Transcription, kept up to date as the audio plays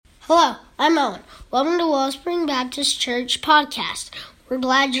Hello, I'm Owen. Welcome to Wellspring Baptist Church podcast. We're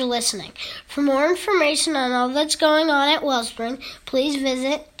glad you're listening. For more information on all that's going on at Wellspring, please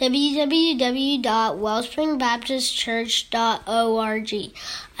visit www.wellspringbaptistchurch.org.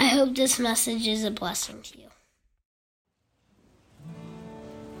 I hope this message is a blessing to you.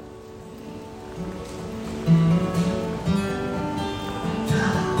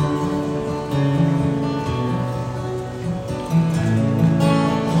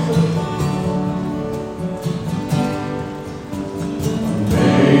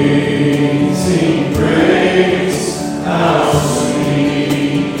 Amazing grace, how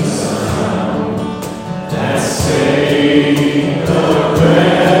sweet the sound that saved a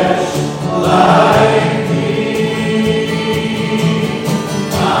wretch like me.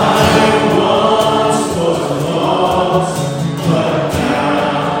 I once was lost, but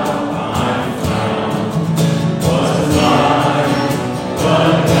now I'm found. Was blind,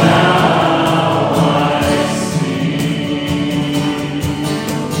 but now I see.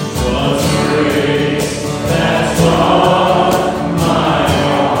 Was grace that taught my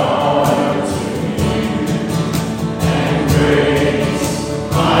heart to you, and grace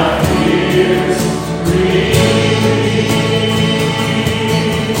my fears relieved.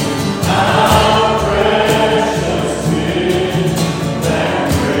 How precious is that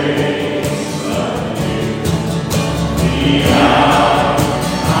grace of you, the hour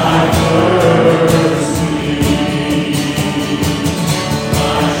I first believed.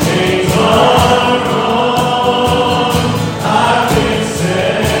 My chains are gone, I've been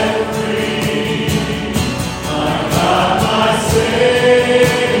set free. My God, my Savior,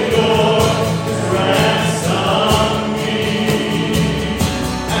 has ransomed me.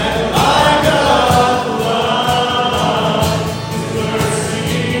 And like a flood, His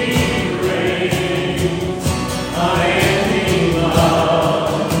mercy reigns. Unending love,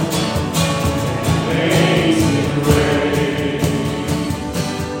 amazing grace.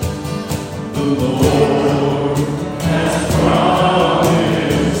 The Lord has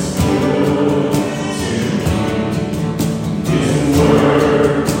promised good to me. His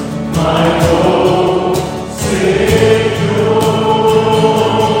word, my hope secures.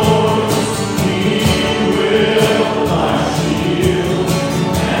 He will my shield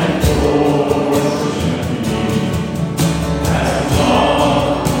and portion be. As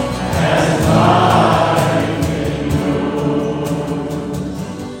long as life endures,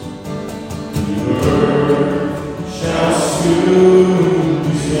 the earth shall soon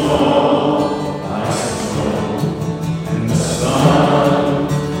dissolve by snow, and the sun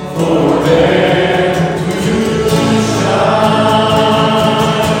forever to shine.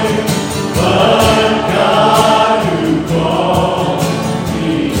 But God who called me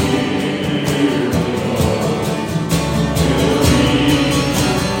here below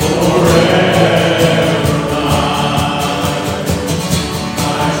will be forever mine.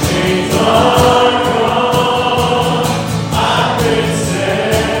 My chains are gone, I've been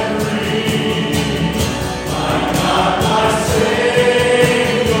set free. My God, my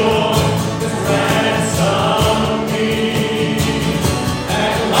Savior, has ransomed me.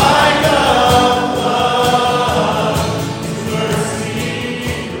 And like a flood, His mercy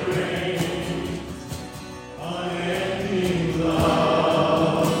reigns. Unending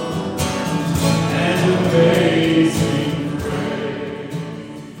love and amazing grace.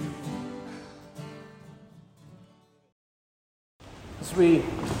 As we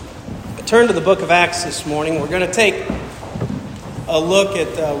turn to the book of Acts this morning, we're going to take a look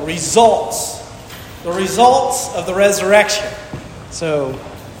at the results of the resurrection. So,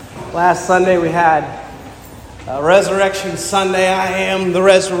 last Sunday we had Resurrection Sunday. I am the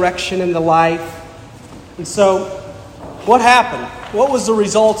resurrection and the life. And so, what happened? What was the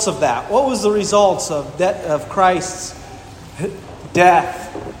results of that? What was the results of Christ's death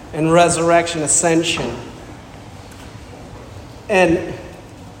and resurrection, ascension? And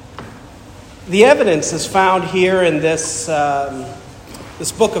the evidence is found here in this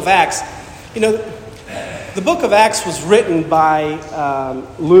book of Acts. You know, the book of Acts was written by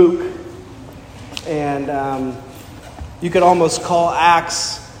Luke, and you could almost call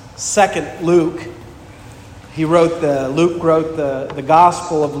Acts second Luke. Luke wrote the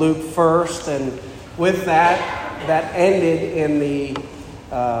Gospel of Luke first, and with that ended in the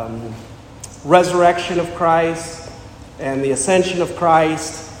resurrection of Christ and the ascension of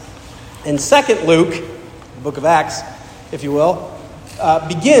Christ. And second Luke, the book of Acts, if you will,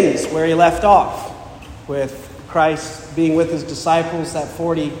 begins where he left off, with Christ being with his disciples that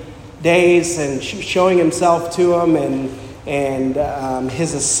 40 days and showing himself to them, and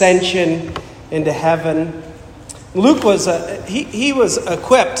his ascension into heaven. Luke was he was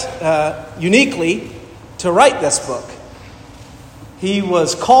equipped uniquely to write this book. He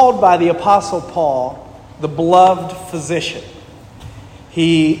was called by the Apostle Paul the beloved physician.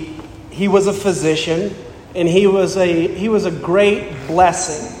 He was a physician, and he was a great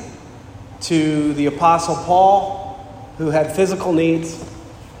blessing to the Apostle Paul, who had physical needs,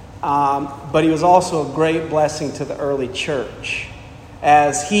 but he was also a great blessing to the early church.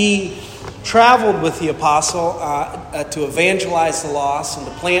 As he traveled with the apostle to evangelize the lost and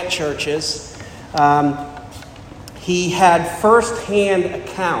to plant churches, he had first-hand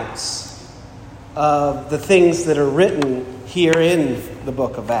accounts of the things that are written here in the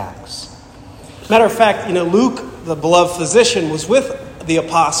book of Acts. Matter of fact, Luke, the beloved physician, was with the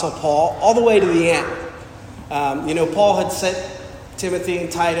Apostle Paul all the way to the end. Paul had sent Timothy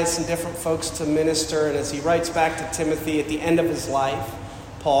and Titus and different folks to minister, and as he writes back to Timothy at the end of his life,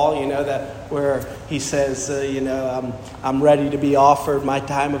 Paul, that where he says, I'm ready to be offered. My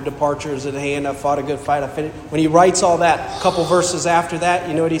time of departure is at hand. I fought a good fight. I finished. When he writes all that, a couple verses after that,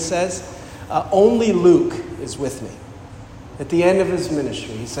 you know what he says? Only Luke is with me. At the end of his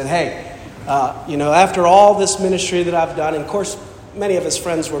ministry, he said, hey, after all this ministry that I've done, and of course, many of his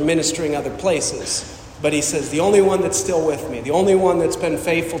friends were ministering other places, but he says, the only one that's still with me, the only one that's been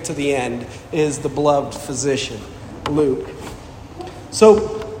faithful to the end is the beloved physician, Luke.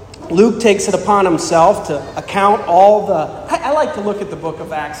 So Luke takes it upon himself to account all the... I like to look at the book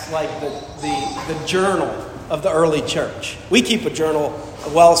of Acts like the journal of the early church. We keep a journal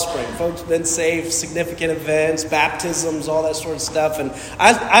of Wellspring. Folks been saved, significant events, baptisms, all that sort of stuff. And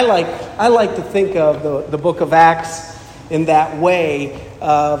I like to think of the book of Acts in that way,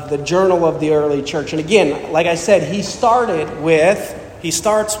 of the journal of the early church. And again, like I said, he starts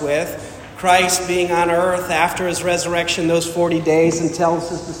with Christ being on earth after his resurrection those 40 days, and tells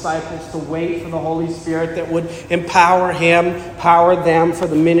his disciples to wait for the Holy Spirit that would empower them for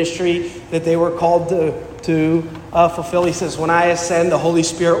the ministry that they were called to fulfill. He says, when I ascend, the Holy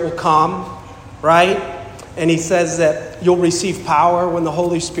Spirit will come, right? And he says that you'll receive power when the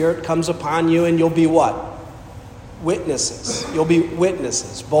Holy Spirit comes upon you, and you'll be what? Witnesses. You'll be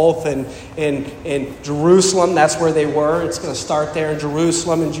witnesses, both in Jerusalem, that's where they were. It's going to start there in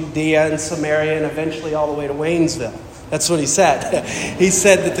Jerusalem and Judea and Samaria and eventually all the way to Waynesville. That's what he said. He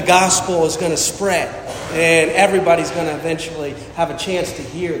said that the gospel is going to spread and everybody's going to eventually have a chance to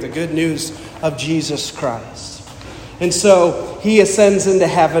hear the good news of Jesus Christ. And so he ascends into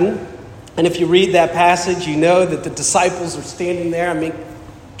heaven. And if you read that passage, you know that the disciples are standing there. I mean,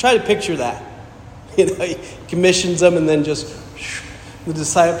 try to picture that. He commissions them, and then just the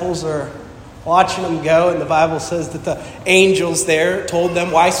disciples are watching them go. And the Bible says that the angels there told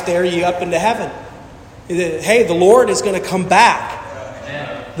them, why stare ye up into heaven? Hey, the Lord is going to come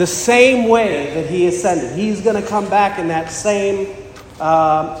back the same way that he ascended. He's going to come back in that same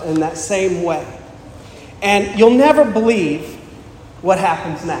way. And you'll never believe what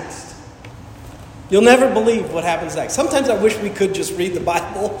happens next. You'll never believe what happens next. Sometimes I wish we could just read the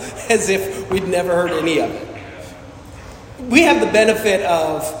Bible as if we'd never heard any of it. We have the benefit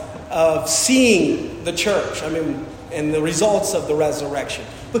of seeing the church, and the results of the resurrection.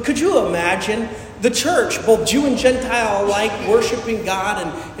 But could you imagine the church, both Jew and Gentile alike, worshiping God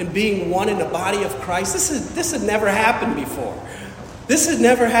and being one in the body of Christ? This had never happened before. This had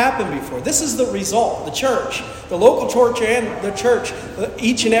never happened before. This is the result. The church, the local church and the church,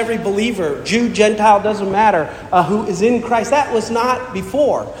 each and every believer, Jew, Gentile, doesn't matter, who is in Christ. That was not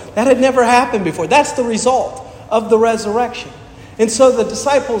before. That had never happened before. That's the result of the resurrection. And so the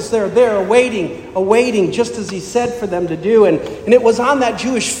disciples, they're there awaiting just as he said for them to do. And it was on that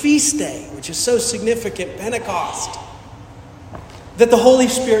Jewish feast day, which is so significant, Pentecost, that the Holy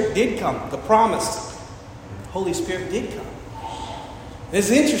Spirit did come. The promised Holy Spirit did come. It's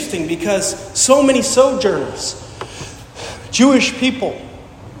interesting because so many sojourners, Jewish people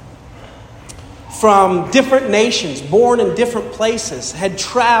from different nations, born in different places, had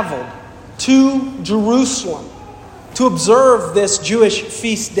traveled to Jerusalem to observe this Jewish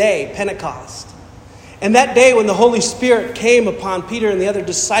feast day, Pentecost. And that day when the Holy Spirit came upon Peter and the other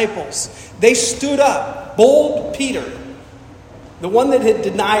disciples, they stood up. Bold Peter, the one that had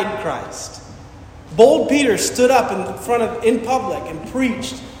denied Christ, bold Peter stood up in public and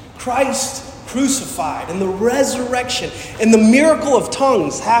preached Christ crucified and the resurrection, and the miracle of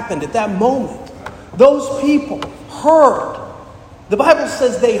tongues happened at that moment. Those people heard. The Bible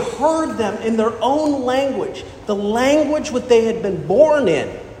says they heard them in their own language, the language what they had been born in.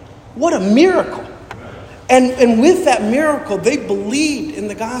 What a miracle. And with that miracle, they believed in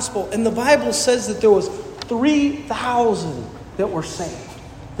the gospel. And the Bible says that there was 3,000 that were saved,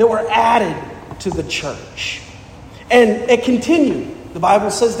 that were added to the church. And it continued. The Bible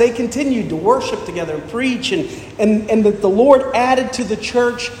says they continued to worship together and preach, and that the Lord added to the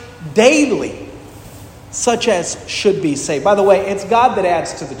church daily such as should be saved. By the way, it's God that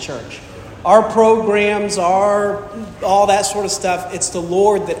adds to the church. Our programs, all that sort of stuff, it's the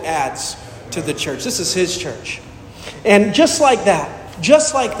Lord that adds to the church. This is His church. And just like that,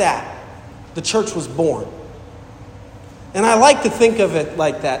 the church was born. And I like to think of it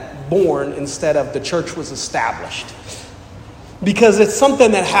like that, born, instead of the church was established. Because it's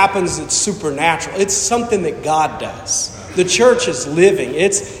something that happens that's supernatural. It's something that God does. The church is living.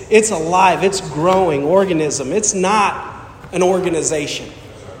 It's alive. It's growing organism. It's not an organization.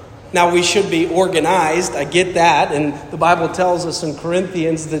 Now, we should be organized. I get that. And the Bible tells us in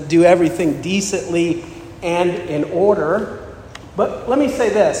Corinthians to do everything decently and in order. But let me say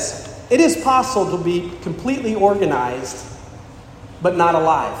this. It is possible to be completely organized, but not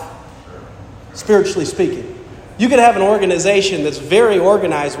alive, spiritually speaking. You could have an organization that's very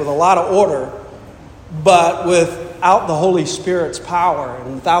organized with a lot of order, but without the Holy Spirit's power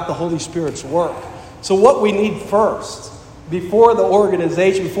and without the Holy Spirit's work. So what we need first, before the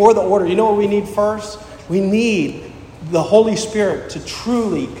organization, before the order, you know what we need first? We need the Holy Spirit to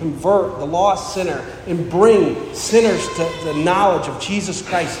truly convert the lost sinner and bring sinners to the knowledge of Jesus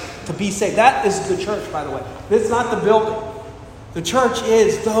Christ to be saved. That is the church, by the way. It's not the building. The church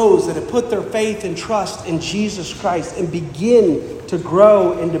is those that have put their faith and trust in Jesus Christ and begin to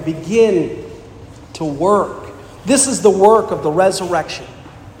grow and to begin to work. This is the work of the resurrection.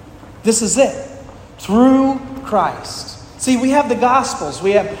 This is it. Through Christ. See, we have the Gospels.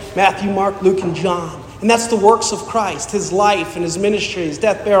 We have Matthew, Mark, Luke, and John. And that's the works of Christ, His life and His ministry, His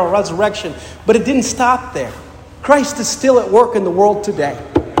death, burial, resurrection. But it didn't stop there. Christ is still at work in the world today.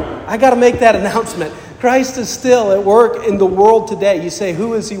 I got to make that announcement. Christ is still at work in the world today. You say,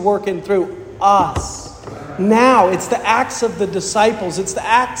 who is He working through? Us. Now, it's the acts of the disciples. It's the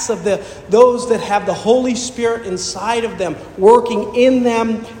acts of those that have the Holy Spirit inside of them, working in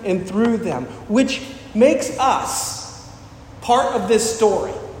them and through them, which makes us part of this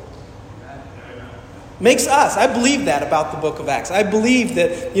story. Makes us. I believe that about the book of Acts. I believe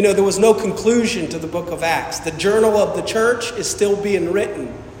that, there was no conclusion to the book of Acts. The journal of the church is still being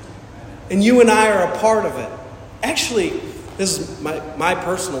written. And you and I are a part of it. Actually, this is my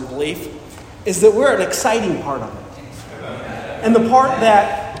personal belief, is that we're an exciting part of it. And the part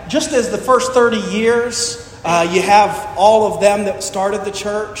that, just as the first 30 years, you have all of them that started the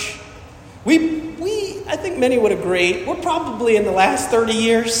church, I think many would agree, we're probably in the last 30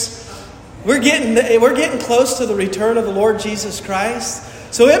 years. We're getting close to the return of the Lord Jesus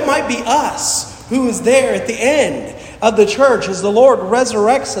Christ. So it might be us who is there at the end of the church as the Lord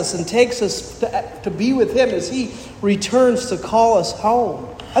resurrects us and takes us to be with Him as He returns to call us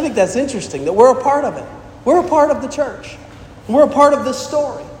home. I think that's interesting that we're a part of it. We're a part of the church. We're a part of this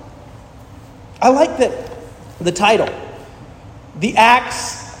story. I like the title, The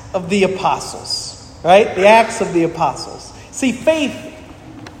Acts of the Apostles, right? The Acts of the Apostles. See,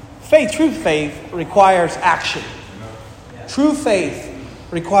 true faith requires action. True faith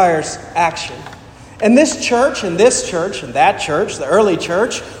requires action. And this church, and that church, the early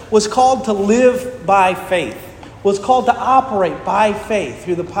church, was called to live by faith, was called to operate by faith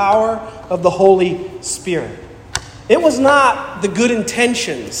through the power of the Holy Spirit. It was not the good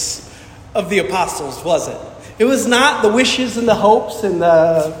intentions of the apostles, was it? It was not the wishes and the hopes and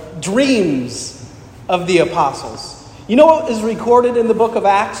the dreams of the apostles. You know what is recorded in the book of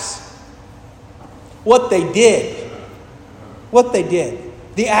Acts? What they did. What they did.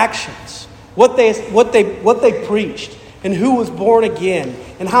 The actions. What they preached. And who was born again.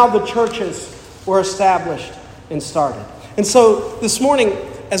 And how the churches were established and started. And so this morning,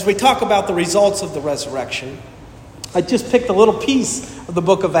 as we talk about the results of the resurrection, I just picked a little piece of the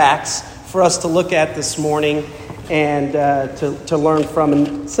book of Acts for us to look at this morning and to learn from.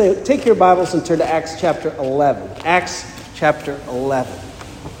 And so take your Bibles and turn to Acts chapter 11. Acts chapter 11.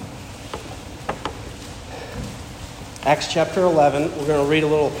 Acts chapter 11. We're going to read a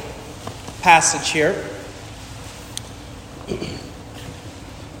little passage here.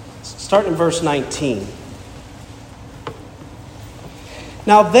 Starting in verse 19.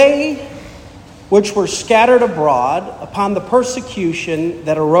 Now they which were scattered abroad upon the persecution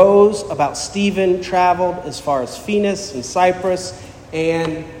that arose about Stephen traveled as far as Phoenix and Cyprus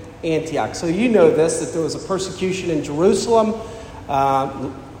and Antioch. So you know this, that there was a persecution in Jerusalem,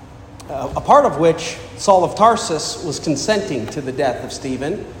 a part of which Saul of Tarsus was consenting to the death of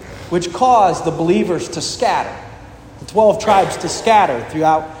Stephen, which caused the believers to scatter, the 12 tribes to scatter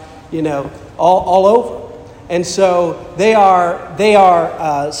throughout, all over. And so they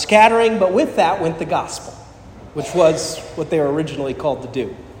are scattering, but with that went the gospel. which was what they were originally called to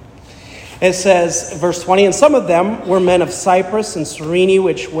do. It says, verse 20, and some of them were men of Cyprus and Cyrene,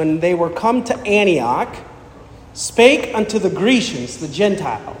 which when they were come to Antioch, spake unto the Grecians, the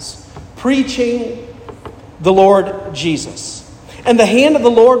Gentiles, preaching the Lord Jesus. And the hand of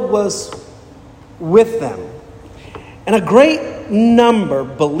the Lord was with them. And a great number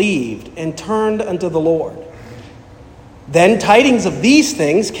believed and turned unto the Lord. Then tidings of these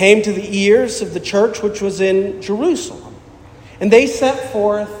things came to the ears of the church which was in Jerusalem. And they sent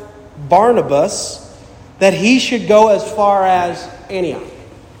forth Barnabas that he should go as far as Antioch,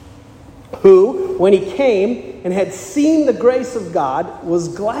 who, when he came and had seen the grace of God, was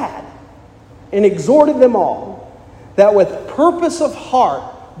glad and exhorted them all that with purpose of heart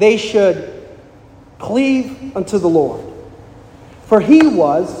they should cleave unto the Lord. For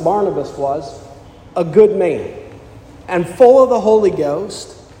Barnabas was, a good man, and full of the Holy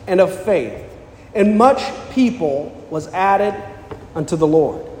Ghost and of faith, and much people was added unto the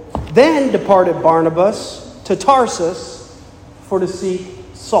Lord. Then departed Barnabas to Tarsus for to seek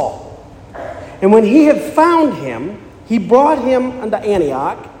Saul. And when he had found him, he brought him unto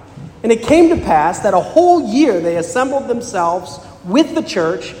Antioch. And it came to pass that a whole year they assembled themselves with the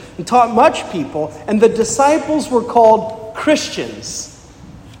church and taught much people. And the disciples were called Christians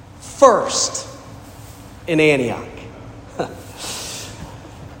first in Antioch.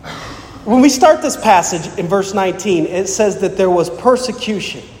 When we start this passage in verse 19, it says that there was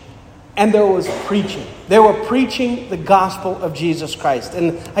persecution and there was preaching. They were preaching the gospel of Jesus Christ.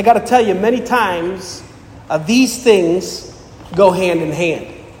 And I got to tell you, many times these things go hand in hand.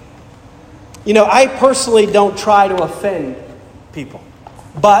 You know, I personally don't try to offend people.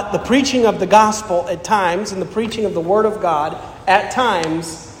 But the preaching of the gospel at times and the preaching of the word of God at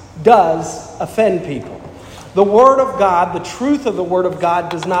times does offend people. The word of God, the truth of the word of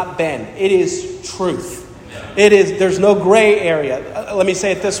God does not bend. It is truth. There's no gray area. Let me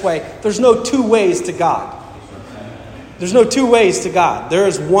say it this way. There's no two ways to God. There's no two ways to God. There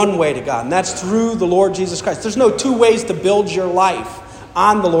is one way to God, and that's through the Lord Jesus Christ. There's no two ways to build your life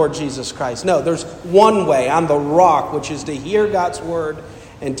on the Lord Jesus Christ. No, there's one way, on the rock, which is to hear God's word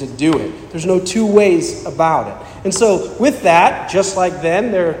and to do it. There's no two ways about it. And so with that, just like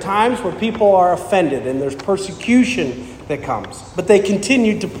then, there are times where people are offended and there's persecution that comes. But they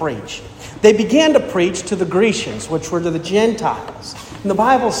continued to preach. They began to preach to the Grecians, which were to the Gentiles. And the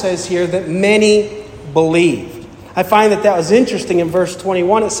Bible says here that many believed. I find that was interesting in verse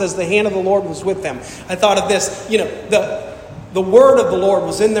 21. It says the hand of the Lord was with them. I thought of this, the word of the Lord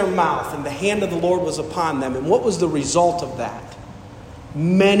was in their mouth and the hand of the Lord was upon them. And what was the result of that?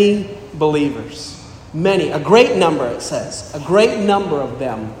 Many believers. Many. A great number, it says. A great number of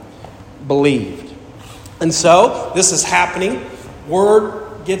them believed. And so, this is happening.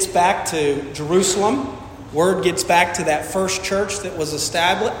 Word gets back to Jerusalem. Word gets back to that first church that was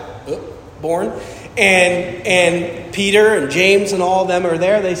born. And Peter and James and all of them are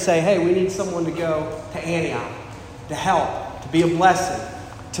there. They say, hey, we need someone to go to Antioch to help, to be a blessing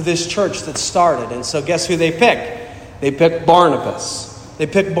to this church that started. And so guess who they picked? They picked Barnabas.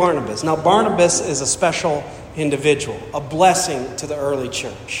 Now, Barnabas is a special individual, a blessing to the early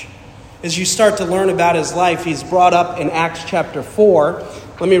church. As you start to learn about his life, he's brought up in Acts chapter 4.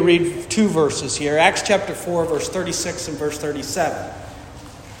 Let me read two verses here. Acts chapter 4, verse 36 and verse 37.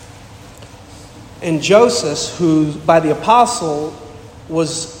 And Joseph, who by the apostle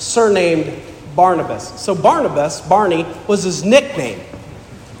was surnamed Barnabas. So Barnabas, Barney, was his nickname.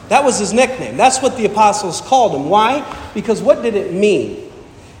 That was his nickname. That's what the apostles called him. Why? Because what did it mean?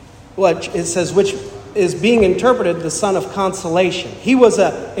 Well, it says, which is being interpreted the son of consolation. He was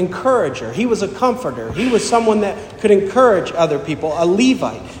an encourager. He was a comforter. He was someone that could encourage other people, a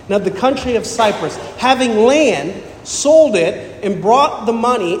Levite. Now, the country of Cyprus, having land, sold it and brought the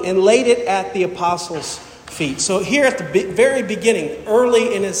money and laid it at the apostles' feet. So here at the very beginning,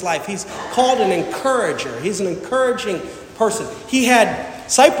 early in his life, he's called an encourager. He's an encouraging person.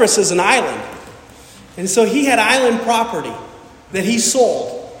 Cyprus is an island. And so he had island property that he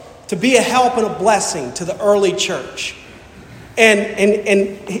sold to be a help and a blessing to the early church.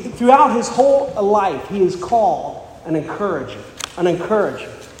 And throughout his whole life, he is called an encourager.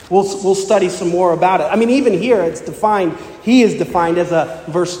 We'll study some more about it. I mean, even here it's defined, he is defined as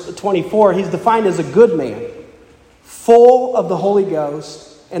verse 24, he's defined as a good man, full of the Holy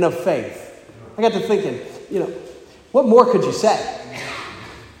Ghost and of faith. I got to thinking, what more could you say?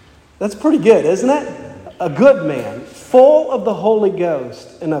 That's pretty good, isn't it? A good man, full of the Holy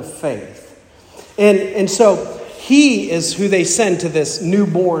Ghost and of faith. And so he is who they send to this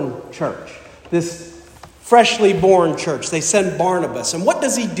newborn church, this freshly born church. They send Barnabas. And what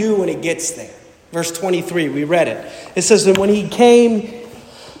does he do when he gets there? Verse 23, we read it. It says, and when he came,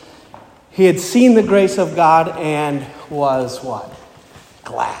 he had seen the grace of God and was what?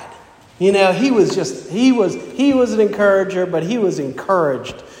 Glad. You know, he was an encourager, but he was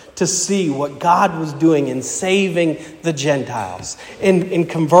encouraged to see what God was doing in saving the Gentiles, in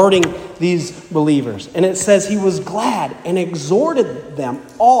converting these believers. And it says he was glad and exhorted them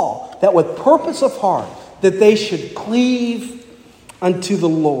all that with purpose of heart that they should cleave unto the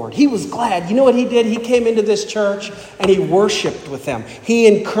Lord. He was glad. You know what he did? He came into this church and he worshiped with them. He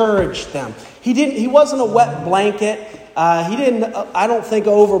encouraged them. He wasn't a wet blanket. He didn't, I don't think,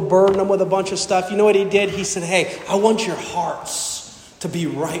 overburden them with a bunch of stuff. You know what he did? He said, hey, I want your hearts to be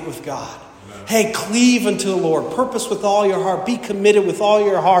right with God. Hey, cleave unto the Lord. Purpose with all your heart. Be committed with all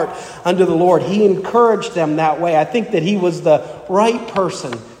your heart unto the Lord. He encouraged them that way. I think that he was the right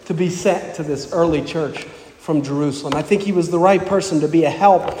person to be sent to this early church from Jerusalem. I think he was the right person to be a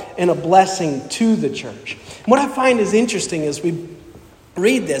help and a blessing to the church. And what I find is interesting is we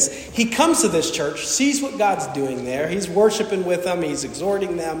read this. He comes to this church, sees what God's doing there. He's worshiping with them. He's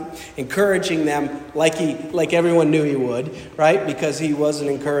exhorting them, encouraging them like everyone knew he would, right? Because he was an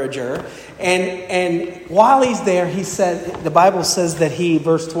encourager. And while he's there, the Bible says that he,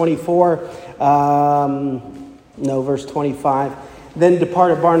 verse 25, then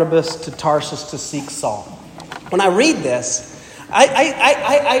departed Barnabas to Tarsus to seek Saul. When I read this,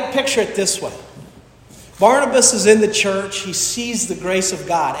 I picture it this way. Barnabas is in the church. He sees the grace of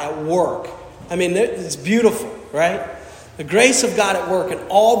God at work. I mean, it's beautiful, right? The grace of God at work in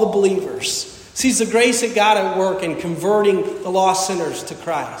all the believers. Sees the grace of God at work in converting the lost sinners to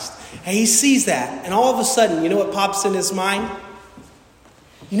Christ. And he sees that. And all of a sudden, you know what pops in his mind?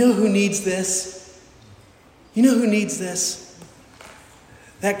 You know who needs this? You know who needs this?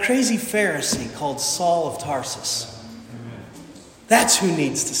 That crazy Pharisee called Saul of Tarsus. That's who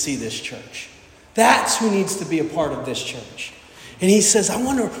needs to see this church. That's who needs to be a part of this church. And he says, I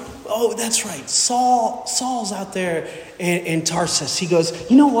wonder, oh, that's right. Saul's out there in Tarsus. He goes,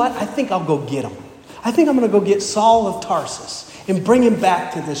 you know what? I think I'll go get him. I think I'm going to go get Saul of Tarsus and bring him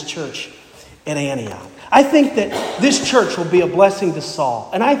back to this church at Antioch. I think that this church will be a blessing to Saul.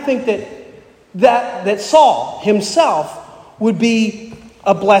 And I think that Saul himself would be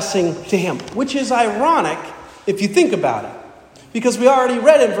a blessing to him, which is ironic if you think about it. Because we already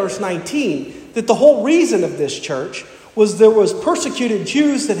read in verse 19 that the whole reason of this church was there was persecuted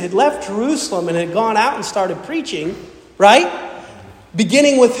Jews that had left Jerusalem and had gone out and started preaching, right?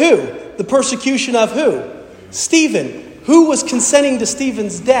 Beginning with who? The persecution of who? Stephen. Who was consenting to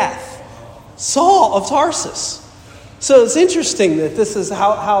Stephen's death? Saul of Tarsus. So it's interesting that this is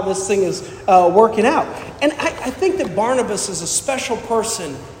how this thing is working out. And I think that Barnabas is a special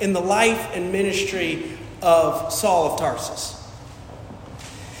person in the life and ministry of Saul of Tarsus.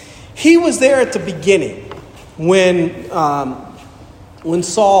 He was there at the beginning when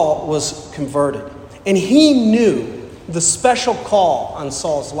Saul was converted. And he knew the special call on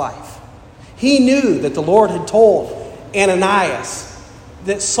Saul's life. He knew that the Lord had told Ananias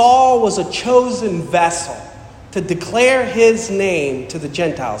that Saul was a chosen vessel to declare his name to the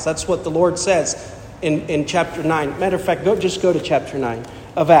Gentiles. That's what the Lord says in chapter 9. Matter of fact, go to chapter 9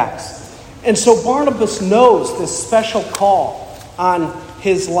 of Acts. And so Barnabas knows this special call on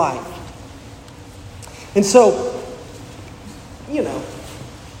his life. And so,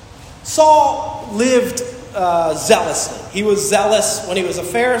 Saul lived zealously. He was zealous when he was a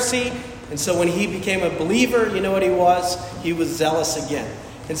Pharisee. And so when he became a believer, you know what he was? He was zealous again.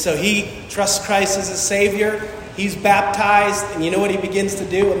 And so he trusts Christ as his Savior. He's baptized. And you know what he begins to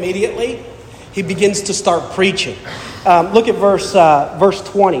do immediately? He begins to start preaching. Look at verse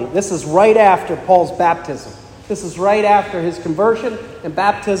 20. This is right after Paul's baptism. This is right after his conversion and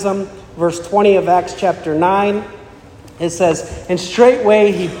baptism. Verse 20 of Acts chapter 9. It says, and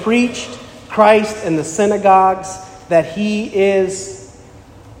straightway he preached Christ in the synagogues that he is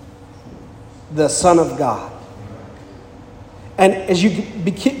the Son of God. And as you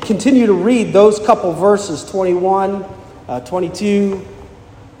continue to read those couple verses, 21, 22,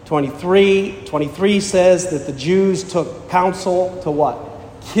 23 says that the Jews took counsel to what?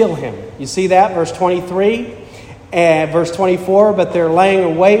 Kill him. You see that? Verse 23. And verse 24, but their laying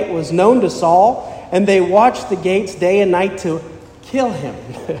in wait was known to Saul, and they watched the gates day and night to kill him.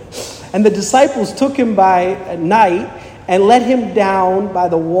 And the disciples took him by night and let him down by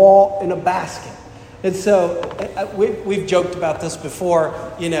the wall in a basket. And so we've joked about this before,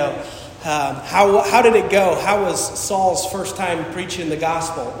 how did it go? How was Saul's first time preaching the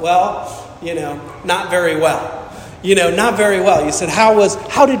gospel? Well, not very well. Not very well. You said,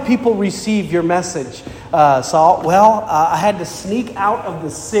 how did people receive your message? Saul? Well, I had to sneak out of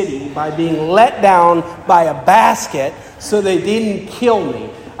the city by being let down by a basket so they didn't kill me.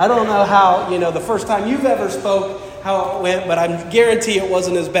 I don't know how, the first time you've ever spoke, how it went, but I guarantee it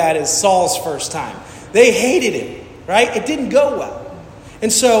wasn't as bad as Saul's first time. They hated him, right? It didn't go well.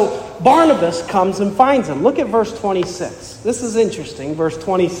 And so Barnabas comes and finds him. Look at verse 26. This is interesting, verse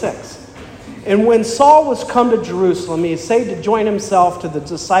 26. And when Saul was come to Jerusalem, he essayed to join himself to the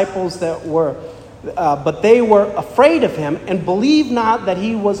disciples but they were afraid of him and believed not that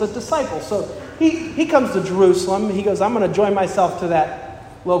he was a disciple. So he comes to Jerusalem. He goes, I'm going to join myself to that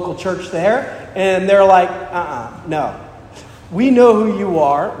local church there. And they're like, no. We know who you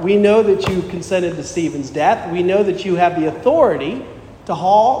are. We know that you consented to Stephen's death. We know that you have the authority to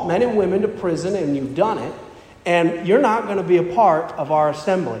haul men and women to prison, and you've done it. And you're not going to be a part of our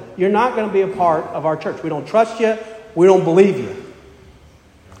assembly. You're not going to be a part of our church. We don't trust you. We don't believe you.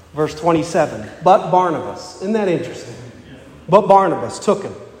 Verse 27, but Barnabas, isn't that interesting? But Barnabas took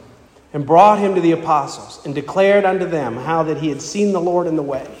him and brought him to the apostles and declared unto them how that he had seen the Lord in the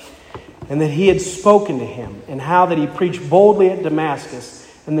way and that he had spoken to him and how that he preached boldly at Damascus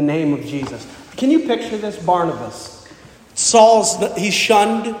in the name of Jesus. Can you picture this? Barnabas. He's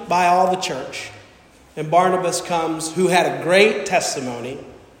shunned by all the church. And Barnabas comes, who had a great testimony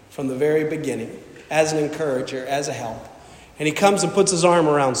from the very beginning as an encourager, as a help. And he comes and puts his arm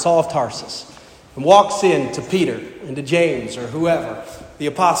around Saul of Tarsus and walks in to Peter and to James or whoever, the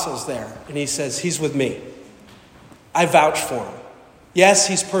apostles there. And he says, he's with me. I vouch for him. Yes,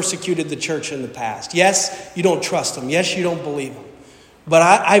 he's persecuted the church in the past. Yes, you don't trust him. Yes, you don't believe him. But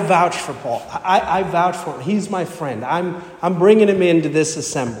I vouch for Paul. I vouch for him. He's my friend. I'm bringing him into this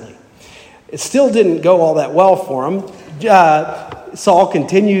assembly. It still didn't go all that well for him. Saul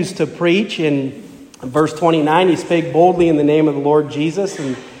continues to preach. In verse 29, he spake boldly in the name of the Lord Jesus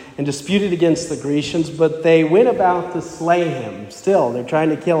and disputed against the Grecians, but they went about to slay him. Still, they're trying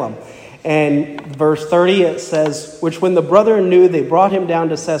to kill him. And verse 30, it says, which when the brethren knew, they brought him down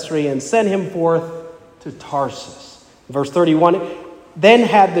to Caesarea and sent him forth to Tarsus. Verse 31, then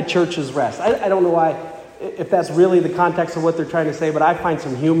had the churches rest. I don't know why, if that's really the context of what they're trying to say, but I find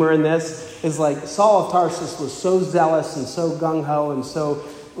some humor in this. Is like Saul of Tarsus was so zealous and so gung-ho and so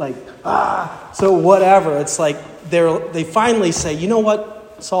so whatever. It's like they finally say, you know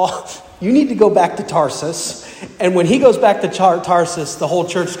what, Saul, you need to go back to Tarsus. And when he goes back to Tarsus, the whole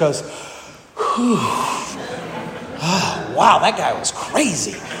church goes, wow, that guy was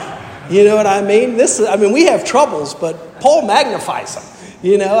crazy. You know what I mean? We have troubles, but Paul magnifies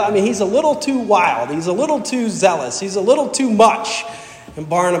them. He's a little too wild. He's a little too zealous. He's a little too much. And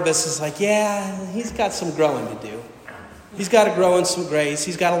Barnabas is like, yeah, he's got some growing to do. He's got to grow in some grace.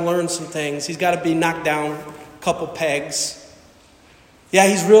 He's got to learn some things. He's got to be knocked down a couple pegs. Yeah,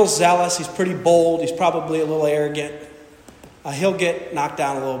 he's real zealous. He's pretty bold. He's probably a little arrogant. He'll get knocked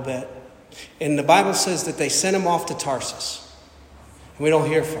down a little bit. And the Bible says that they sent him off to Tarsus. And we don't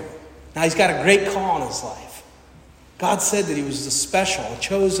hear from him. Now, he's got a great call in his life. God said that he was a special, a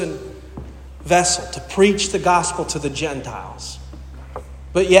chosen vessel to preach the gospel to the Gentiles.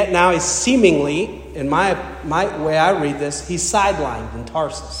 But yet now he's seemingly, in my way I read this, he's sidelined in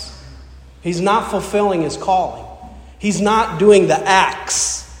Tarsus. He's not fulfilling his calling. He's not doing the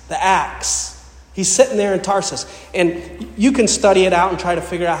acts. He's sitting there in Tarsus. And you can study it out and try to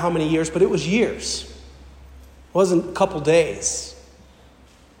figure out how many years, but it was years. It wasn't a couple days.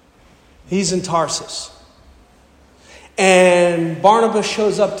 He's in Tarsus. And Barnabas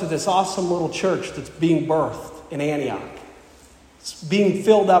shows up to this awesome little church that's being birthed in Antioch. It's being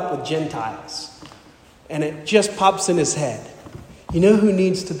filled up with Gentiles. And it just pops in his head. You know who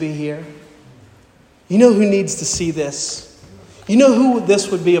needs to be here? You know who needs to see this? You know who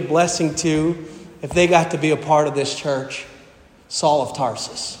this would be a blessing to if they got to be a part of this church? Saul of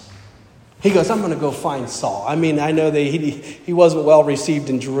Tarsus. He goes, I'm going to go find Saul. I know that he wasn't well received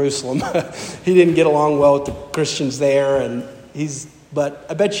in Jerusalem. He didn't get along well with the Christians there. But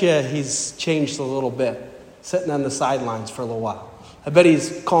I bet you he's changed a little bit, sitting on the sidelines for a little while. I bet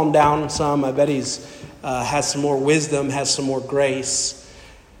he's calmed down some. I bet he's has some more wisdom, has some more grace.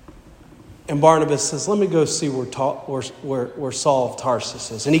 And Barnabas says, let me go see where Saul of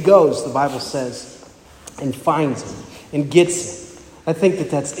Tarsus is. And he goes, the Bible says, and finds him and gets him. I think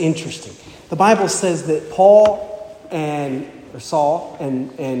that's interesting. The Bible says that Saul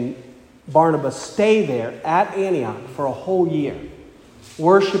and Barnabas stay there at Antioch for a whole year,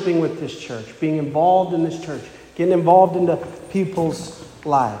 worshiping with this church, being involved in this church, getting involved into people's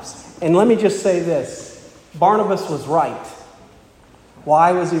lives. And let me just say this. Barnabas was right.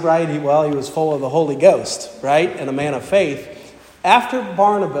 Why was he right? He was full of the Holy Ghost, right? And a man of faith. After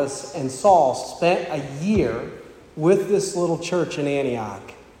Barnabas and Saul spent a year with this little church in Antioch,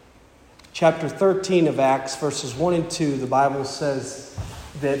 chapter 13 of Acts, verses 1 and 2, the Bible says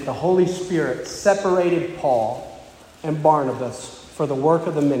that the Holy Spirit separated Paul and Barnabas for the work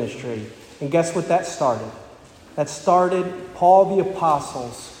of the ministry. And guess what that started? That started Paul the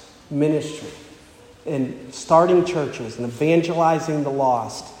Apostle's ministry in starting churches and evangelizing the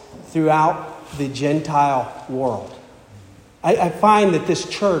lost throughout the Gentile world. I find that this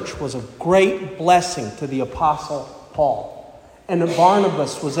church was a great blessing to the Apostle Paul. And that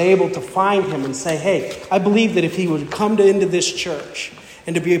Barnabas was able to find him and say, hey, I believe that if he would come into this church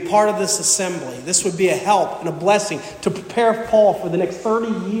and to be a part of this assembly, this would be a help and a blessing to prepare Paul for the next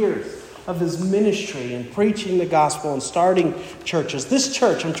 30 years of his ministry and preaching the gospel and starting churches. This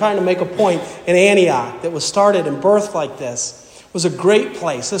church, I'm trying to make a point, in Antioch that was started and birthed like this, was a great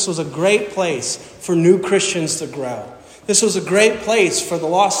place. This was a great place for new Christians to grow. This was a great place for the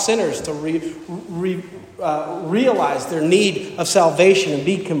lost sinners to realize their need of salvation and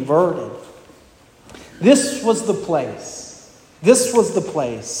be converted. This was the place. This was the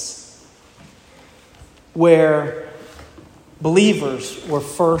place where believers were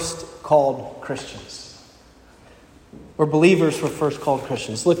first called Christians. Where believers were first called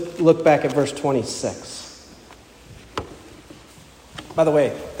Christians. Look back at verse 26. By the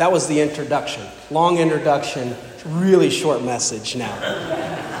way, that was the introduction. Long introduction, really short message now.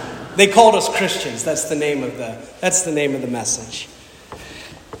 They called us Christians. That's the name of the message.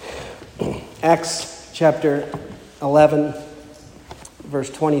 Acts chapter 11, verse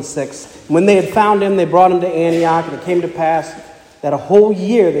 26. When they had found him, they brought him to Antioch, and it came to pass that a whole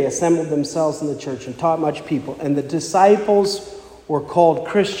year they assembled themselves in the church and taught much people. And the disciples were called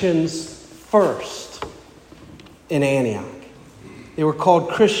Christians first in Antioch. They were called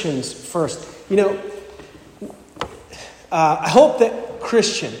Christians first. You know, I hope that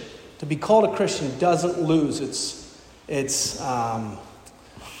Christian, to be called a Christian, doesn't lose its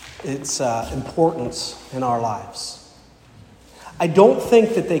importance in our lives. I don't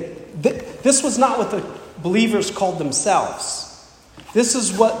think that this was not what the believers called themselves. This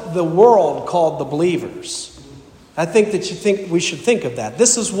is what the world called the believers. I think that we should think of that.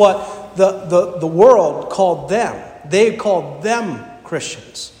 This is what the world called them. They called them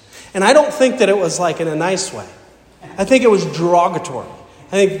Christians. And I don't think that it was like in a nice way. I think it was derogatory.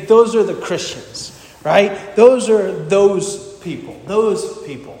 I think those are the Christians, right? Those are those people.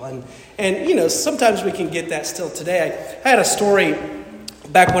 And you know, sometimes we can get that still today. I had a story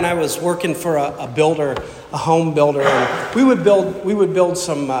back when I was working for a builder, a home builder, and we would build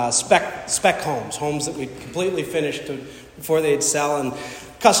some spec homes that we completely finished before they'd sell. And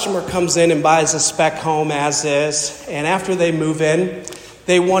customer comes in and buys a spec home as is, and after they move in,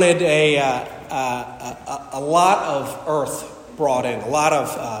 they wanted a lot of earth brought in, a lot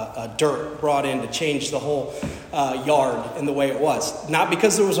of dirt brought in to change the whole yard in the way it was. Not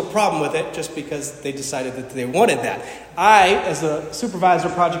because there was a problem with it, just because they decided that they wanted that. I, as a supervisor,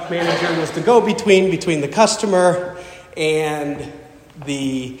 project manager, was to go between the customer and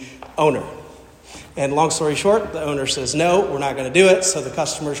the owner. And long story short, the owner says, no, we're not going to do it. So the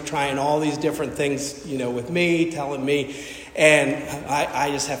customer's trying all these different things, with me, telling me. And I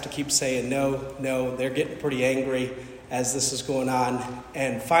just have to keep saying, no. They're getting pretty angry as this is going on.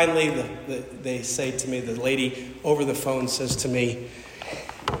 And finally, they say to me, the lady over the phone says to me,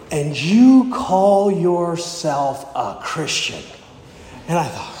 and you call yourself a Christian? And I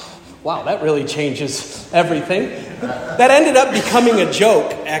thought, wow, that really changes everything. That ended up becoming a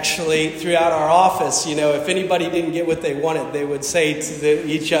joke, actually, throughout our office. If anybody didn't get what they wanted, they would say to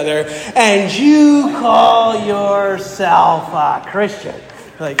each other, and you call yourself a Christian?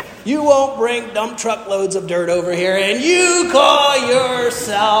 Like, you won't bring dump truckloads of dirt over here, and you call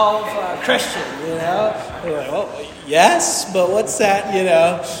yourself a Christian, Well, yes, but what's that,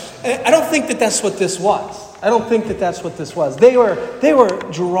 I don't think that that's what this was. I don't think that that's what this was. They were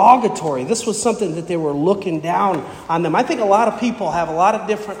derogatory. This was something that they were looking down on them. I think a lot of people have a lot of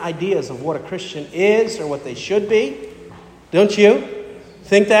different ideas of what a Christian is or what they should be. Don't you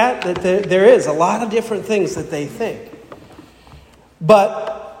think that? That there is a lot of different things that they think.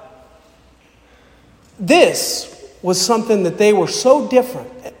 But this was something that they were so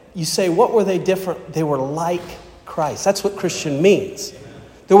different. You say, what were they different? They were like Christ. That's what Christian means.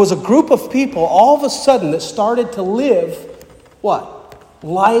 There was a group of people all of a sudden that started to live, what?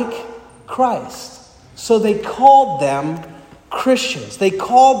 Like Christ. So they called them Christians. They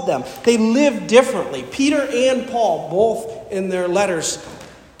lived differently. Peter and Paul, both in their letters,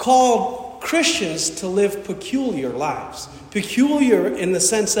 called Christians to live peculiar lives. Peculiar in the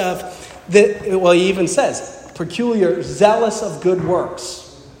sense of that, he even says, peculiar, zealous of good works.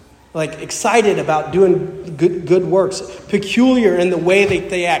 Like excited about doing good works. Peculiar in the way that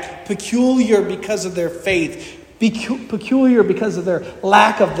they act. Peculiar because of their faith. Peculiar because of their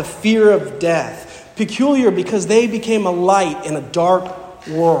lack of the fear of death. Peculiar because they became a light in a dark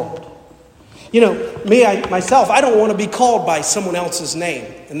world. You know, myself, I don't want to be called by someone else's name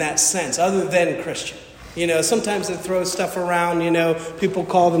in that sense, other than Christian. You know, sometimes they throw stuff around, you know, people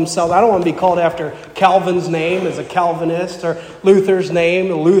call themselves, I don't want to be called after Calvin's name as a Calvinist, or Luther's name,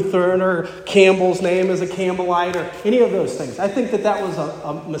 a Lutheran, or Campbell's name as a Campbellite, or any of those things. I think that was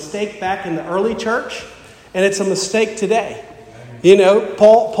a mistake back in the early church, and it's a mistake today. You know,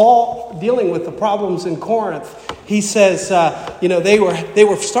 Paul dealing with the problems in Corinth, he says, you know, they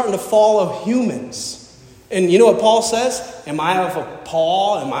were starting to follow humans. And you know what Paul says? Am I of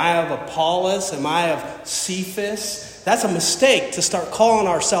Paul? Am I of Apollos? Am I of Cephas? That's a mistake to start calling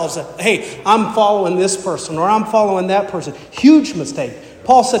ourselves, hey, I'm following this person or I'm following that person. Huge mistake.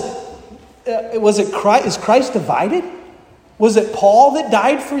 Paul said, is Christ divided? Was it Paul that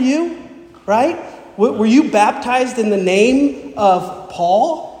died for you? Right? Were you baptized in the name of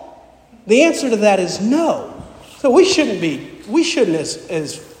Paul? The answer to that is no. So we shouldn't be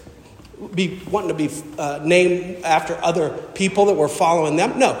wanting to be named after other people that were following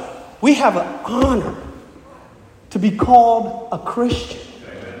them. No, we have an honor to be called a Christian.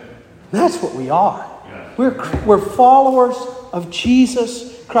 That's what we are. We're followers of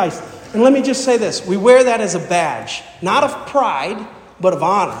Jesus Christ. And let me just say this. We wear that as a badge, not of pride, but of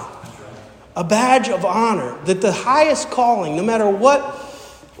honor. A badge of honor, that the highest calling, no matter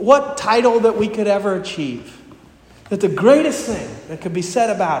what title that we could ever achieve, that the greatest thing that could be said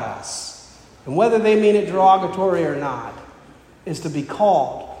about us, and whether they mean it derogatory or not, is to be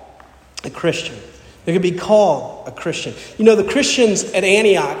called a Christian. They could be called a Christian. You know, the Christians at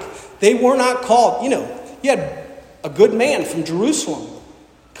Antioch, they were not called, you know, you had a good man from Jerusalem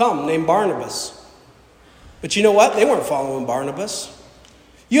come named Barnabas. But you know what? They weren't following Barnabas.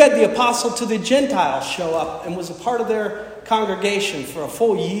 You had the apostle to the Gentiles show up and was a part of their congregation for a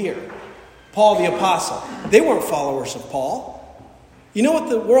full year. Paul the apostle. They weren't followers of Paul. You know what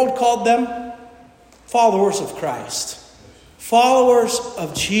the world called them? Followers of Christ. Followers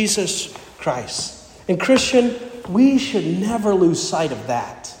of Jesus Christ. And Christian, we should never lose sight of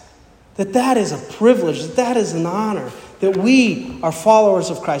that. That is a privilege, that is an honor, that we are followers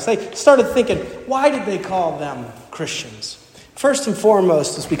of Christ. They started thinking, why did they call them Christians? First and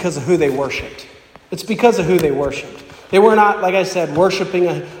foremost, it's because of who they worshipped. It's because of who they worshipped. They were not, like I said, worshiping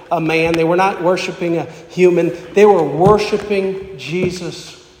a man. They were not worshiping a human. They were worshiping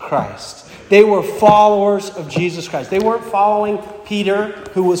Jesus Christ. They were followers of Jesus Christ. They weren't following Peter,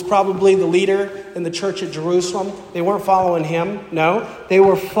 who was probably the leader in the church at Jerusalem. They weren't following him. No, they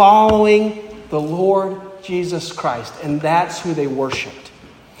were following the Lord Jesus Christ. And that's who they worshiped.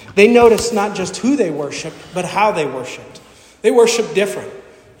 They noticed not just who they worshiped, but how they worshiped. They worshiped different.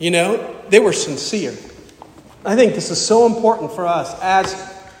 You know, they were sincere. I think this is so important for us as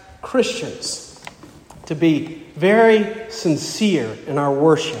Christians to be very sincere in our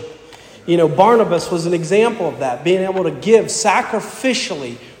worship. You know, Barnabas was an example of that, being able to give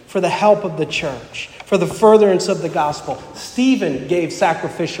sacrificially for the help of the church, for the furtherance of the gospel. Stephen gave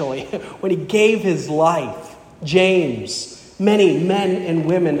sacrificially when he gave his life. James, many men and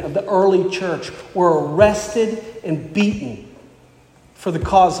women of the early church were arrested and beaten for the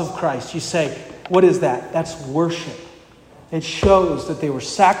cause of Christ. You say, what is that? That's worship. It shows that they were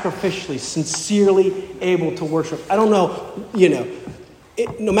sacrificially, sincerely able to worship. I don't know, you know,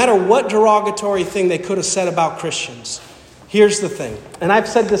 no matter what derogatory thing they could have said about Christians, here's the thing. And I've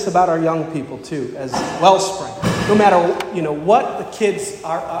said this about our young people too, as Wellspring. No matter, you know, what the kids,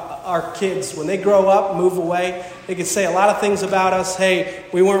 our kids, when they grow up, move away, they can say a lot of things about us. Hey,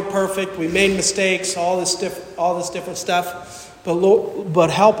 we weren't perfect. We made mistakes, all this different stuff. But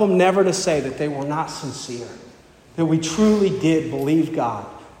help them never to say that they were not sincere, that we truly did believe God,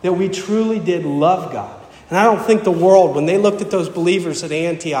 that we truly did love God. And I don't think the world, when they looked at those believers at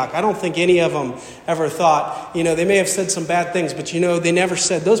Antioch, I don't think any of them ever thought, you know, they may have said some bad things, but you know, they never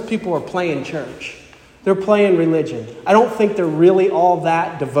said, those people are playing church. They're playing religion. I don't think they're really all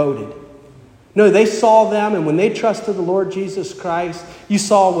that devoted. No, they saw them, and when they trusted the Lord Jesus Christ, you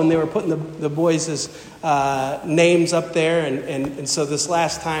saw when they were putting the boys' names up there, and so this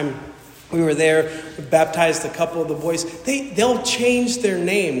last time we were there, we baptized a couple of the boys. They'll change their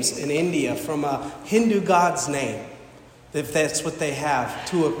names in India from a Hindu god's name, if that's what they have,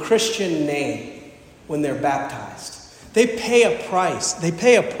 to a Christian name when they're baptized. They pay a price. They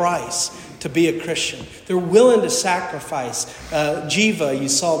pay a price to be a Christian. They're willing to sacrifice. Jiva, you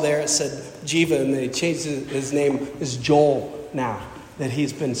saw there, it said Jiva, and they changed his name is Joel now, that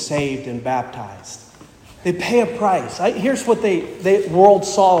he's been saved and baptized. They pay a price. Here's what the world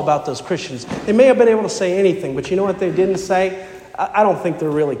saw about those Christians. They may have been able to say anything, but you know what they didn't say? I don't think they're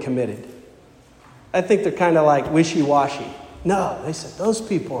really committed. I think they're kind of like wishy-washy. No, they said those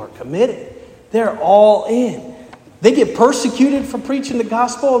people are committed. They're all in. They get persecuted for preaching the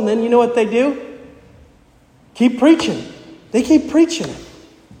gospel, and then you know what they do? Keep preaching. They keep preaching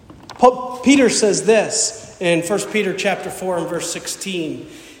it. Peter says this in 1 Peter chapter 4 and verse 16.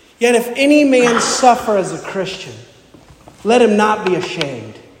 Yet if any man suffer as a Christian, let him not be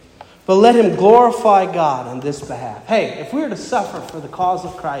ashamed, but let him glorify God on this behalf. Hey, if we were to suffer for the cause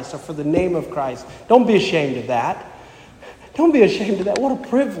of Christ or for the name of Christ, don't be ashamed of that. Don't be ashamed of that. What a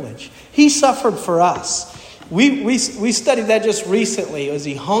privilege. He suffered for us. We studied that just recently as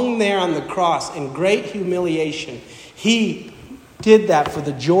he hung there on the cross in great humiliation. He did that for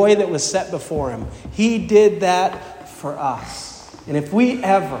the joy that was set before him. He did that for us. And if we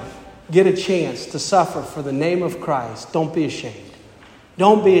ever get a chance to suffer for the name of Christ, don't be ashamed.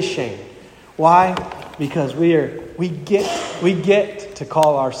 Don't be ashamed. Why? Because we get to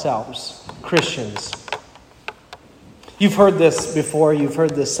call ourselves Christians. You've heard this before. You've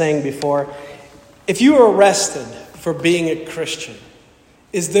heard this saying before. If you were arrested for being a Christian,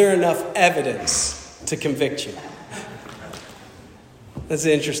 is there enough evidence to convict you? That's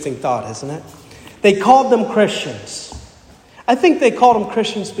an interesting thought, isn't it? They called them Christians. I think they called them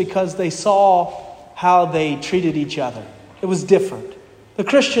Christians because they saw how they treated each other. It was different. The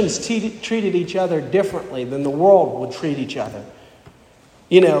Christians treated each other differently than the world would treat each other.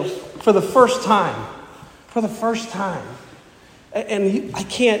 You know, for the first time, and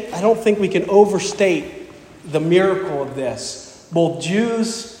I don't think we can overstate the miracle of this. Both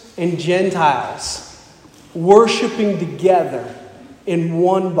Jews and Gentiles worshiping together in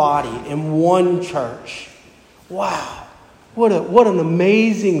one body, in one church. Wow, what an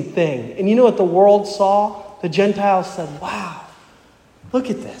amazing thing. And you know what the world saw? The Gentiles said, wow, look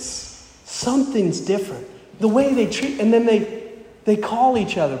at this. Something's different. The way they treat, and then they call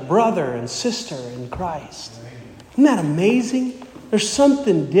each other brother and sister in Christ. Isn't that amazing? There's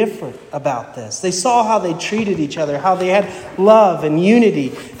something different about this. They saw how they treated each other, how they had love and unity,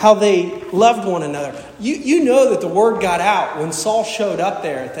 how they loved one another. You know that the word got out when Saul showed up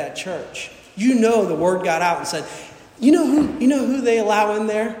there at that church. You know the word got out and said, you know who they allow in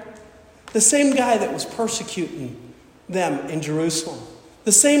there? The same guy that was persecuting them in Jerusalem.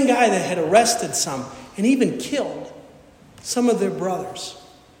 The same guy that had arrested some and even killed some of their brothers.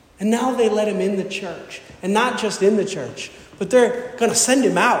 And now they let him in the church. And not just in the church, but they're going to send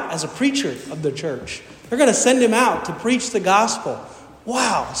him out as a preacher of the church. They're going to send him out to preach the gospel.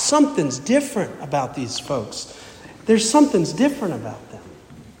 Wow, something's different about these folks. There's something's different about them.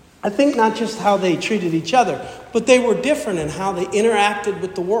 I think not just how they treated each other, but they were different in how they interacted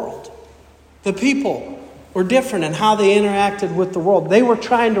with the world. The people were different in how they interacted with the world. They were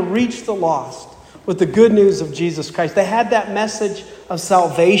trying to reach the lost with the good news of Jesus Christ. They had that message of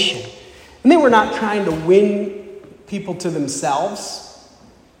salvation. And they were not trying to win people to themselves.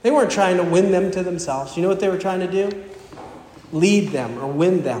 They weren't trying to win them to themselves. You know what they were trying to do? Lead them or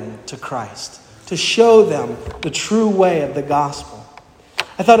win them to Christ. To show them the true way of the gospel.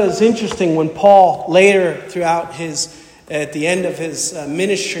 I thought it was interesting when Paul later throughout at the end of his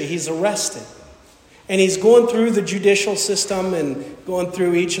ministry, he's arrested. And he's going through the judicial system and going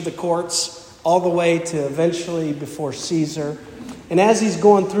through each of the courts all the way to eventually before Caesar. And as he's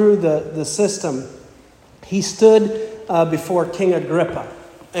going through the system, he stood before King Agrippa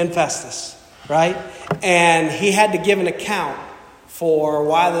and Festus, right? And he had to give an account for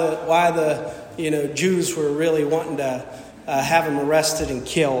why the Jews were really wanting to have him arrested and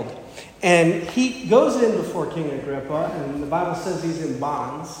killed. And he goes in before King Agrippa, and the Bible says he's in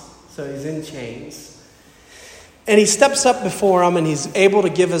bonds, so he's in chains. And he steps up before him, and he's able to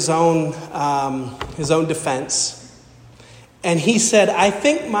give his own defense. And he said, I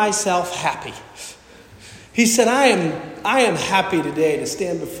think myself happy. He said, I am happy today to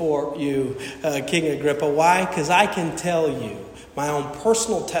stand before you, King Agrippa. Why? Because I can tell you my own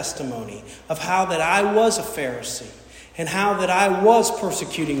personal testimony of how that I was a Pharisee and how that I was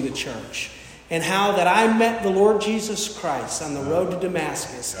persecuting the church and how that I met the Lord Jesus Christ on the road to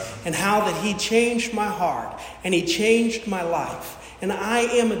Damascus and how that he changed my heart and he changed my life. And I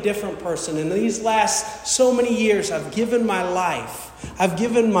am a different person. In these last so many years, I've given my life. I've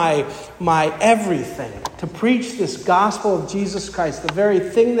given my everything to preach this gospel of Jesus Christ, the very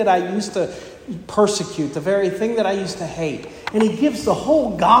thing that I used to persecute, the very thing that I used to hate. And he gives the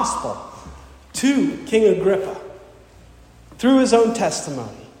whole gospel to King Agrippa through his own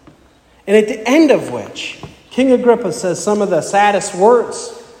testimony. And at the end of which, King Agrippa says some of the saddest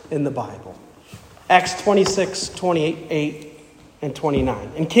words in the Bible. Acts 26, 28 and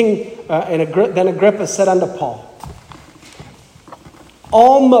 29. And then Agrippa said unto Paul,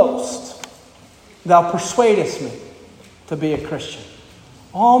 almost thou persuadest me to be a Christian.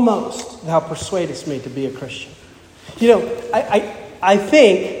 Almost thou persuadest me to be a Christian. I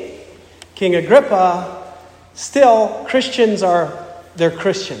think King Agrippa, still Christians they're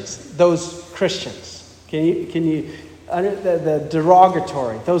Christians. Those Christians. Can you the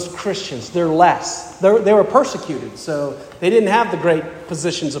derogatory, those Christians, they're less. They were persecuted, so they didn't have the great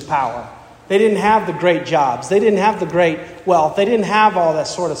positions of power. They didn't have the great jobs. They didn't have the great wealth. They didn't have all that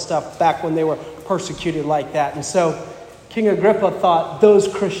sort of stuff back when they were persecuted like that. And so King Agrippa thought those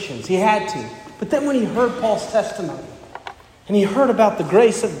Christians, he had to. But then when he heard Paul's testimony, and he heard about the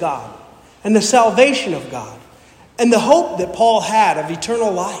grace of God, and the salvation of God, and the hope that Paul had of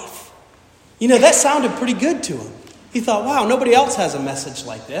eternal life, that sounded pretty good to him. He thought, wow, nobody else has a message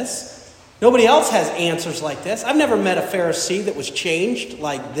like this. Nobody else has answers like this. I've never met a Pharisee that was changed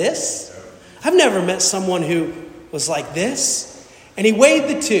like this. I've never met someone who was like this. And he weighed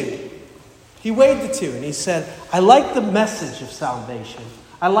the two. And he said, I like the message of salvation.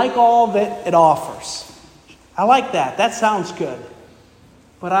 I like all that it offers. I like that. That sounds good.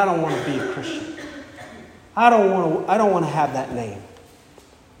 But I don't want to be a Christian. I don't want to have that name.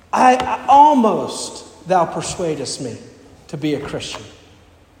 I almost thou persuadest me to be a Christian.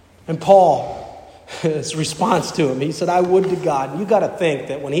 And Paul, his response to him, he said, I would to God. And you got to think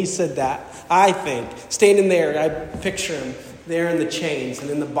that when he said that, I think, standing there, I picture him there in the chains and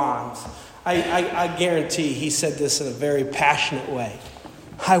in the bonds. I guarantee he said this in a very passionate way.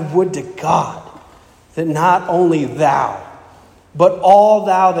 I would to God that not only thou, but all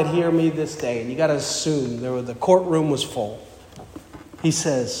thou that hear me this day. And you got to assume the courtroom was full. He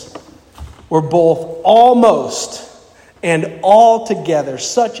says, we're both almost and altogether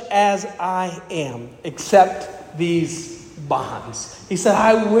such as I am, except these bonds. He said,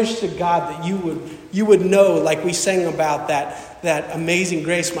 I wish to God that you would know, like we sang about that amazing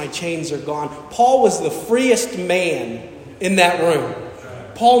grace, my chains are gone. Paul was the freest man in that room.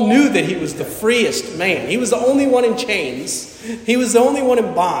 Paul knew that he was the freest man. He was the only one in chains. He was the only one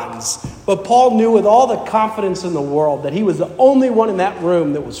in bonds. But Paul knew with all the confidence in the world that he was the only one in that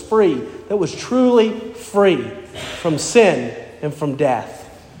room that was free, that was truly free from sin and from death.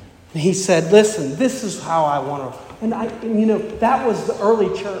 And he said, listen, this is how I want to. And that was the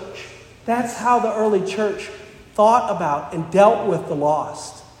early church. That's how the early church thought about and dealt with the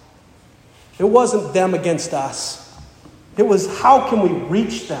lost. It wasn't them against us. It was how can we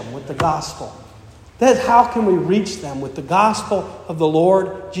reach them with the gospel? That's how can we reach them with the gospel of the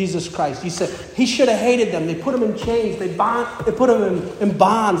Lord Jesus Christ. He said he should have hated them. They put him in chains. They put him in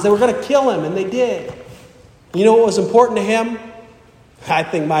bonds. They were going to kill him, and they did. You know what was important to him? I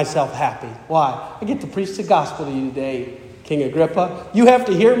think myself happy. Why? I get to preach the gospel to you today, King Agrippa. You have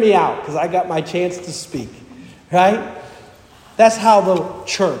to hear me out because I got my chance to speak. Right? That's how the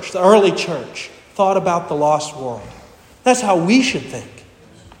church, the early church, thought about the lost world. That's how we should think.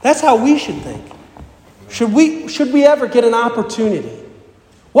 That's how we should think. Should we ever get an opportunity?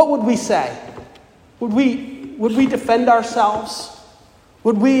 What would we say? Would we defend ourselves?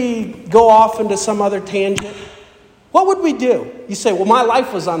 Would we go off into some other tangent? What would we do? You say, well, my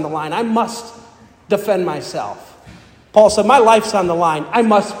life was on the line. I must defend myself. Paul said, my life's on the line. I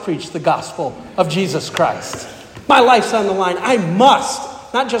must preach the gospel of Jesus Christ. My life's on the line. I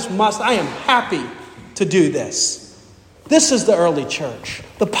must, not just must, I am happy to do this. This is the early church.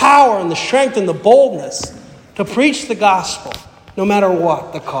 The power and the strength and the boldness to preach the gospel, no matter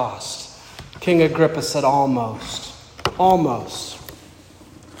what the cost. King Agrippa said, almost. Almost.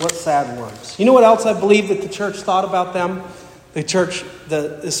 What sad words. You know what else I believe that the church thought about them? The church,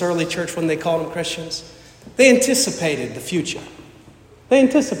 this early church, when they called them Christians? They anticipated the future. They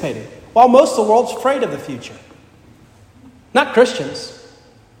anticipated. While most of the world's afraid of the future. Not Christians.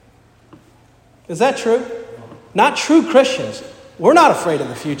 Is that true? Not true Christians. We're not afraid of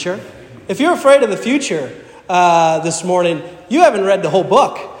the future. If you're afraid of the future this morning, you haven't read the whole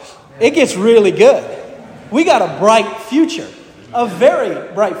book. It gets really good. We got a bright future. A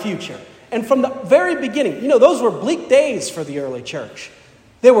very bright future. And from the very beginning, those were bleak days for the early church.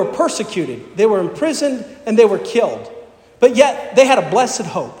 They were persecuted, they were imprisoned, and they were killed. But yet, they had a blessed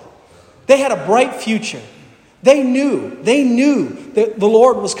hope. They had a bright future. They knew that the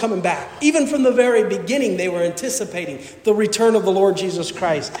Lord was coming back. Even from the very beginning, they were anticipating the return of the Lord Jesus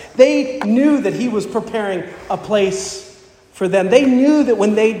Christ. They knew that he was preparing a place for them. They knew that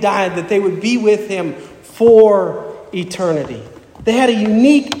when they died that they would be with him for eternity. They had a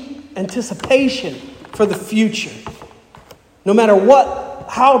unique anticipation for the future, no matter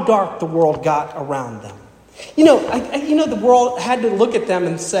how dark the world got around them. The world had to look at them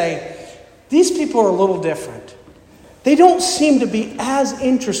and say, these people are a little different. They don't seem to be as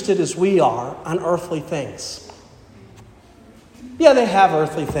interested as we are on earthly things. Yeah, they have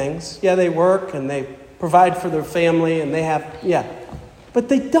earthly things. Yeah, they work and they provide for their family and they have, but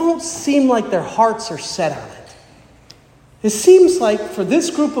they don't seem like their hearts are set on it. It seems like for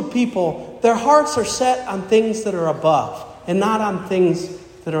this group of people, their hearts are set on things that are above and not on things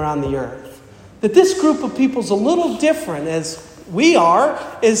that are on the earth. That this group of people is a little different as we are,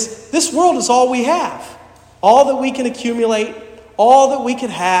 is this world is all we have. All that we can accumulate, all that we could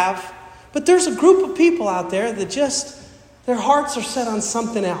have. But there's a group of people out there that just, their hearts are set on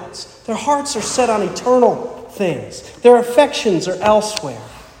something else. Their hearts are set on eternal things. Their affections are elsewhere.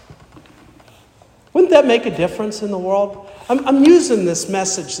 Wouldn't that make a difference in the world? I'm using this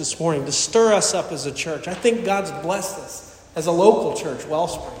message this morning to stir us up as a church. I think God's blessed us as a local church,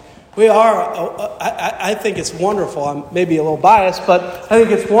 Wellspring. We are, I think it's wonderful. I'm maybe a little biased, but I think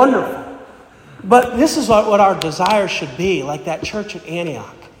it's wonderful. But this is what our desire should be, like that church at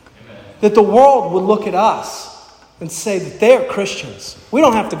Antioch. That the world would look at us and say that they are Christians. We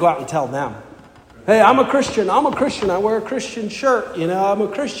don't have to go out and tell them, hey, I'm a Christian, I wear a Christian shirt, I'm a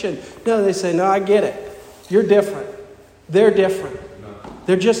Christian. No, they say, no, I get it. You're different. They're different.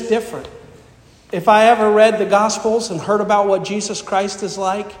 They're just different. If I ever read the Gospels and heard about what Jesus Christ is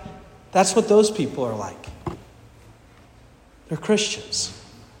like, that's what those people are like. They're Christians.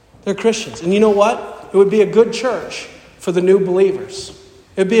 They're Christians. And you know what? It would be a good church for the new believers.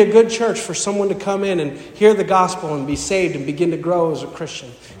 It would be a good church for someone to come in and hear the gospel and be saved and begin to grow as a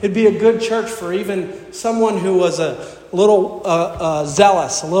Christian. It would be a good church for even someone who was a little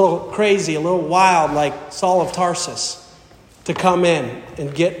zealous, a little crazy, a little wild like Saul of Tarsus to come in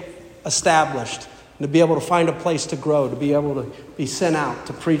and get established and to be able to find a place to grow, to be able to be sent out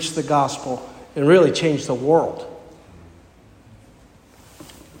to preach the gospel and really change the world.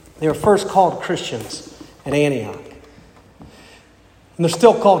 They were first called Christians at Antioch. And they're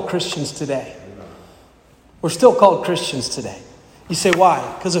still called Christians today. We're still called Christians today. You say,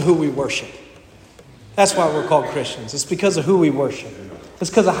 why? Because of who we worship. That's why we're called Christians. It's because of who we worship. It's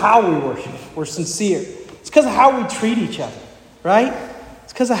because of how we worship. We're sincere. It's because of how we treat each other, right?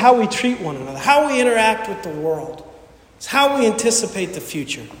 It's because of how we treat one another, how we interact with the world. It's how we anticipate the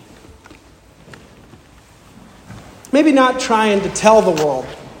future. Maybe not trying to tell the world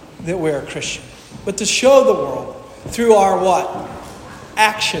that we're a Christian, but to show the world through our what?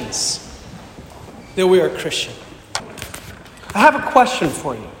 Actions that we are a Christian. I have a question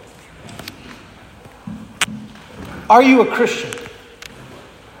for you. Are you a Christian?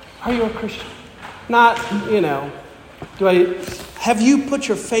 Are you a Christian? Not, have you put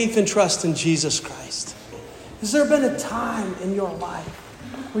your faith and trust in Jesus Christ? Has there been a time in your life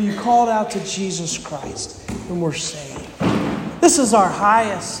where you called out to Jesus Christ and were saved? This is our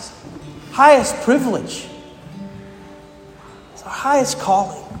highest privilege. It's our highest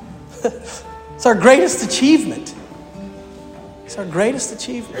calling. It's our greatest achievement. It's our greatest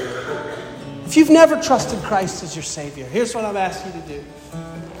achievement. If you've never trusted Christ as your Savior, here's what I'm asking you to do.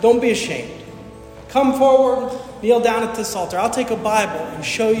 Don't be ashamed. Come forward, kneel down at this altar. I'll take a Bible and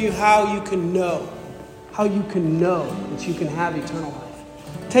show you how you can know that you can have eternal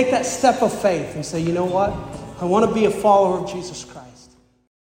life. Take that step of faith and say, you know what? I want to be a follower of Jesus Christ.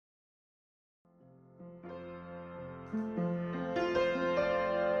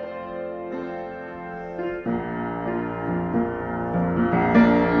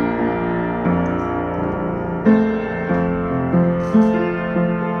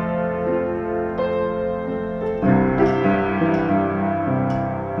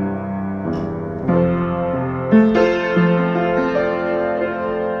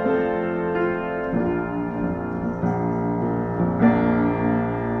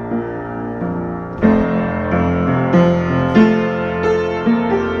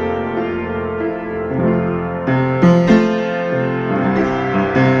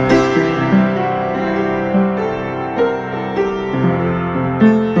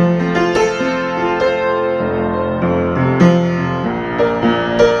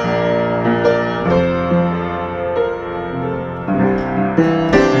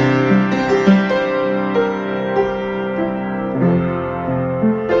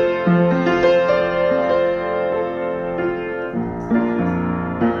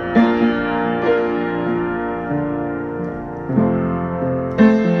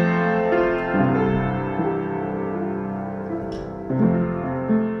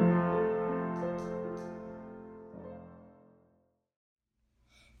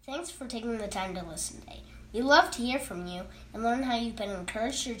 Thanks for taking the time to listen today. We love to hear from you and learn how you've been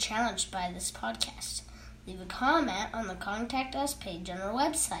encouraged or challenged by this podcast. Leave a comment on the Contact Us page on our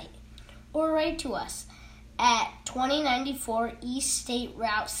website or write to us at 2094 East State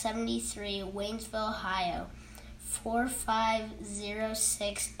Route 73, Waynesville, Ohio,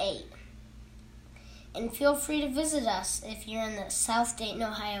 45068. And feel free to visit us if you're in the South Dayton,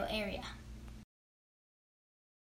 Ohio area.